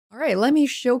All right, let me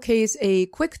showcase a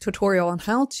quick tutorial on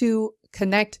how to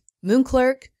connect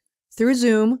MoonClerk through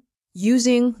Zoom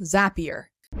using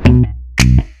ZAPIER.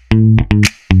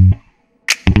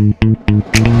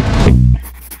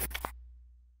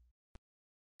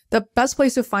 The best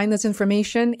place to find this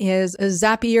information is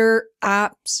ZAPIER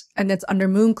apps, and it's under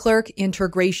MoonClerk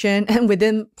integration. And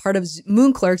within part of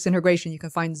MoonClerk's integration, you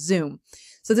can find Zoom.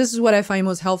 So this is what I find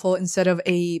most helpful instead of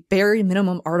a bare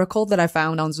minimum article that I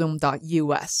found on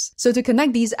zoom.us. So to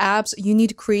connect these apps, you need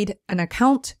to create an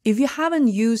account. If you haven't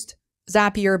used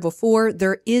ZAPIER before,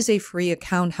 there is a free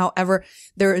account. However,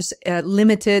 there is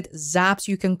limited zaps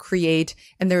you can create,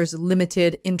 and there's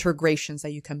limited integrations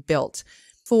that you can build.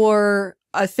 For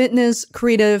fitness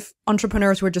creative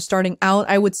entrepreneurs who are just starting out,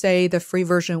 I would say the free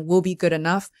version will be good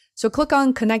enough. So click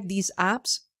on connect these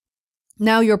apps.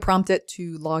 Now you're prompted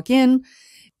to log in.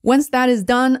 Once that is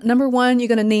done, number one, you're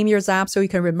going to name your Zap so you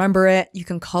can remember it. You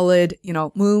can call it,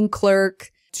 MoonClerk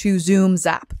to Zoom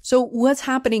Zap. So what's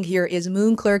happening here is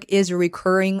MoonClerk is a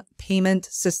recurring payment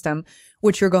system,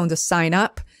 which you're going to sign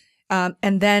up.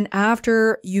 And then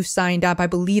after you've signed up, I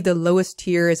believe the lowest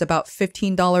tier is about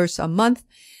 $15 a month.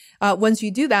 Once you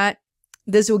do that,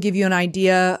 this will give you an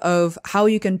idea of how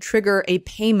you can trigger a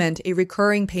payment, a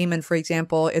recurring payment. For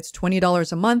example, it's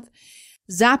 $20 a month.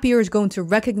 ZAPIER is going to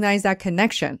recognize that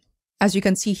connection. As you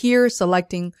can see here,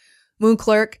 selecting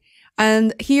MoonClerk.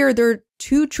 And here there are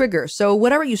two triggers. So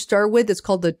whatever you start with is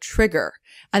called the trigger.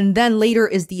 And then later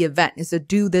is the event, is to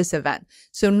do this event.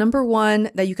 So number one,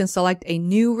 that you can select a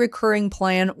new recurring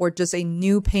plan or just a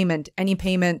new payment. Any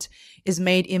payment is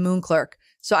made in MoonClerk.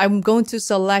 So I'm going to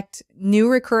select new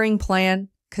recurring plan,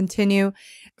 continue.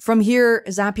 From here,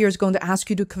 ZAPIER is going to ask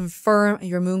you to confirm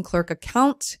your MoonClerk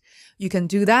account. You can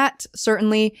do that,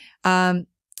 certainly. It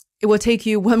will take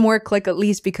you one more click at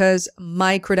least because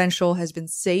my credential has been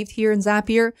saved here in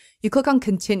ZAPIER. You click on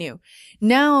continue.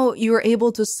 Now you are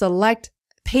able to select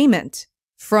payment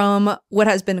from what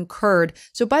has been incurred.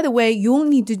 So by the way, you only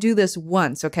need to do this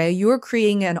once, okay? You're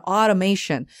creating an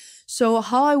automation. So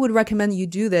how I would recommend you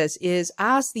do this is,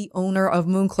 as the owner of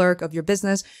MoonClerk of your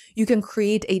business, you can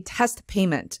create a test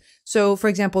payment. So for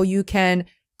example, you can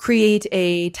create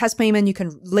a test payment. You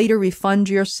can later refund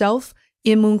yourself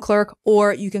in MoonClerk,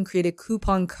 or you can create a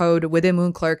coupon code within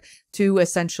MoonClerk to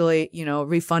essentially,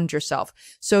 refund yourself.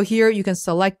 So here you can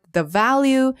select the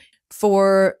value.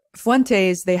 For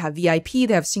Fuentes, they have VIP,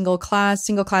 they have single class.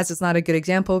 Single class is not a good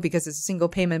example because it's a single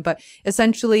payment, but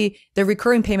essentially the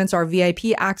recurring payments are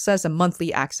VIP access and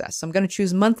monthly access. So I'm going to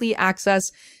choose monthly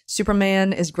access.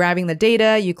 Superman is grabbing the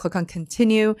data. You click on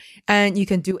continue and you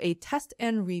can do a test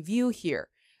and review here.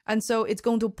 And so it's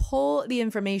going to pull the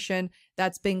information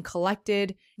that's been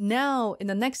collected. Now, in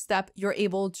the next step, you're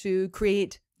able to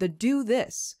create the do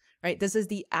this, right? This is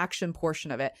the action portion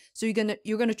of it. So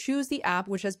you're gonna choose the app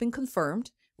which has been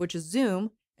confirmed, which is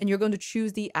Zoom, and you're going to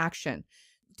choose the action.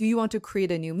 Do you want to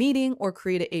create a new meeting or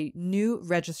create a new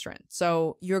registrant?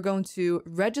 So you're going to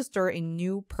register a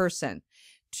new person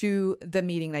to the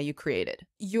meeting that you created.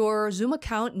 Your Zoom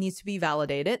account needs to be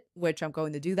validated, which I'm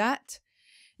going to do that.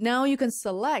 Now you can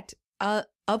select an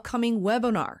upcoming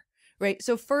webinar, right?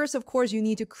 So first, of course, you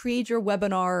need to create your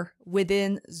webinar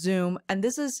within Zoom. And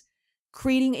this is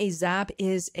creating a Zap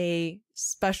is a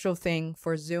special thing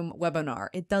for Zoom webinar.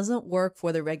 It doesn't work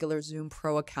for the regular Zoom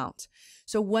Pro account.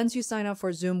 So once you sign up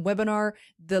for Zoom webinar,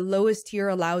 the lowest tier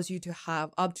allows you to have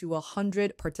up to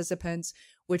 100 participants,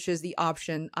 which is the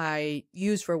option I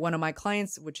use for one of my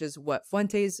clients, which is what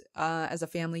Fuentes as a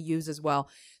family use as well.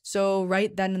 So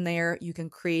right then and there, you can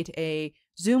create a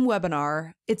Zoom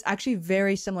webinar. It's actually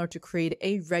very similar to create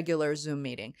a regular Zoom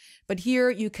meeting. But here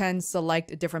you can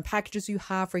select different packages you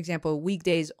have, for example,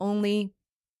 weekdays only.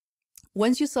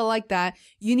 Once you select that,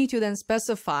 you need to then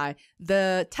specify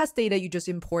the test data you just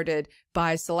imported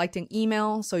by selecting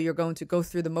email. So you're going to go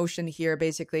through the motion here,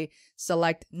 basically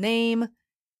select name,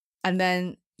 and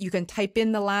then you can type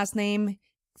in the last name,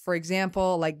 for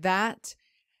example, like that.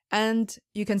 And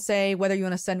you can say whether you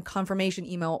want to send confirmation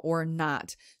email or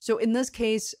not. So in this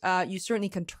case, you certainly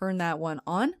can turn that one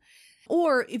on.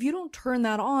 Or if you don't turn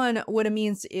that on, what it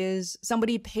means is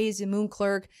somebody pays in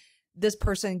MoonClerk, this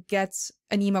person gets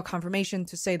an email confirmation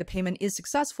to say the payment is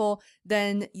successful,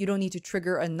 then you don't need to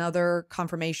trigger another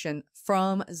confirmation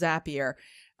from ZAPIER.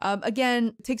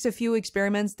 Again, it takes a few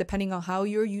experiments depending on how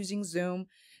you're using Zoom.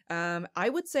 I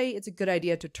would say it's a good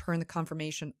idea to turn the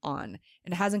confirmation on.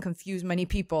 It hasn't confused many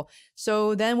people.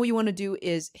 So then what you want to do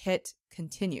is hit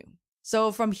continue.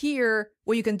 So from here,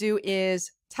 what you can do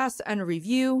is test and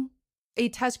review. A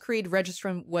test create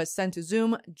registrant was sent to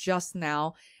Zoom just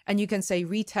now, and you can say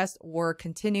retest or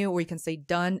continue, or you can say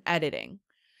done editing.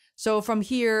 So from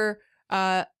here,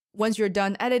 once you're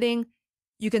done editing,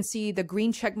 you can see the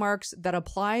green check marks that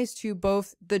applies to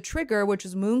both the trigger, which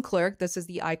is MoonClerk. This is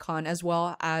the icon, as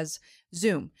well as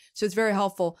Zoom. So it's very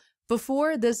helpful.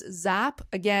 Before this zap,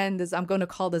 again, I'm going to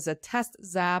call this a test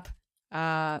zap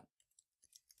to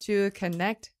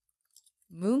connect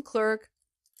MoonClerk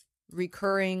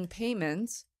recurring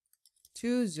payments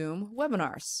to Zoom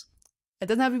webinars. It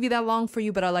doesn't have to be that long for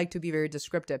you, but I like to be very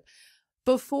descriptive.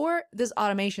 Before this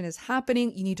automation is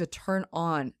happening, you need to turn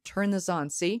this on,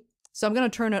 see? So I'm going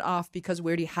to turn it off because we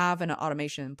already have an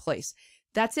automation in place.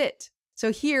 That's it.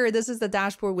 So here, this is the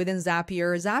dashboard within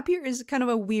Zapier. Zapier is kind of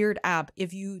a weird app.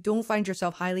 If you don't find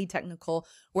yourself highly technical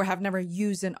or have never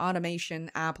used an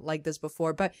automation app like this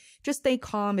before, but just stay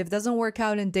calm. If it doesn't work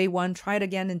out in day one, try it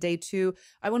again in day two.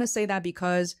 I want to say that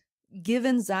because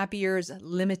given Zapier's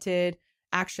limited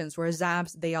actions, where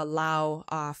zaps, they allow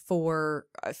for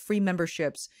free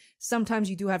memberships, sometimes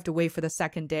you do have to wait for the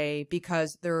second day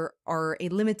because there are a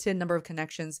limited number of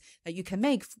connections that you can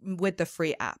make with the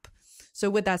free app. So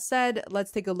with that said,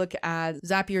 let's take a look at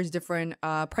Zapier's different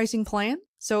pricing plan.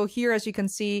 So here, as you can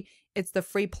see, it's the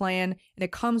free plan, and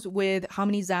it comes with how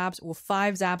many zaps? Well,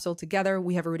 5 zaps altogether.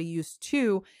 We have already used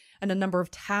 2, and a number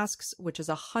of tasks, which is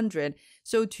 100.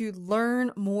 So to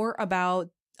learn more about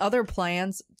other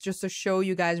plans, just to show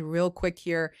you guys real quick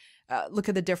here, look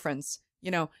at the difference.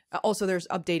 Also there's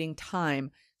updating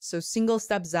time. So single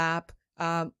step zap,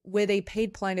 with a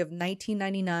paid plan of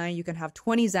 $19.99, you can have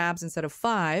 20 zaps instead of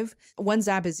 5. 1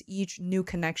 zap is each new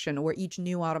connection or each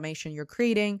new automation you're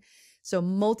creating. So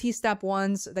multi-step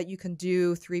ones that you can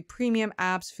do, 3 premium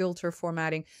apps, filter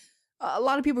formatting. A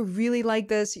lot of people really like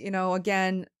this.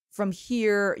 Again, from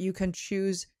here, you can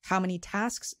choose how many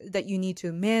tasks that you need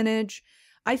to manage.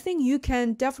 I think you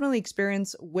can definitely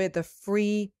experience with the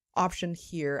free option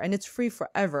here, and it's free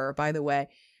forever, by the way.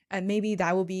 And maybe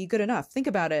that will be good enough. Think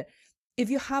about it. If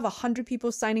you have 100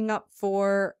 people signing up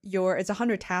for it's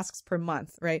 100 tasks per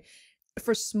month, right?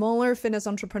 For smaller fitness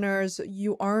entrepreneurs,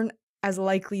 you aren't as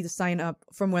likely to sign up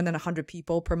for more than 100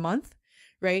 people per month,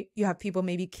 right? You have people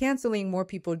maybe canceling, more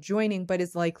people joining, but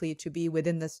it's likely to be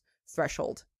within this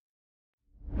threshold.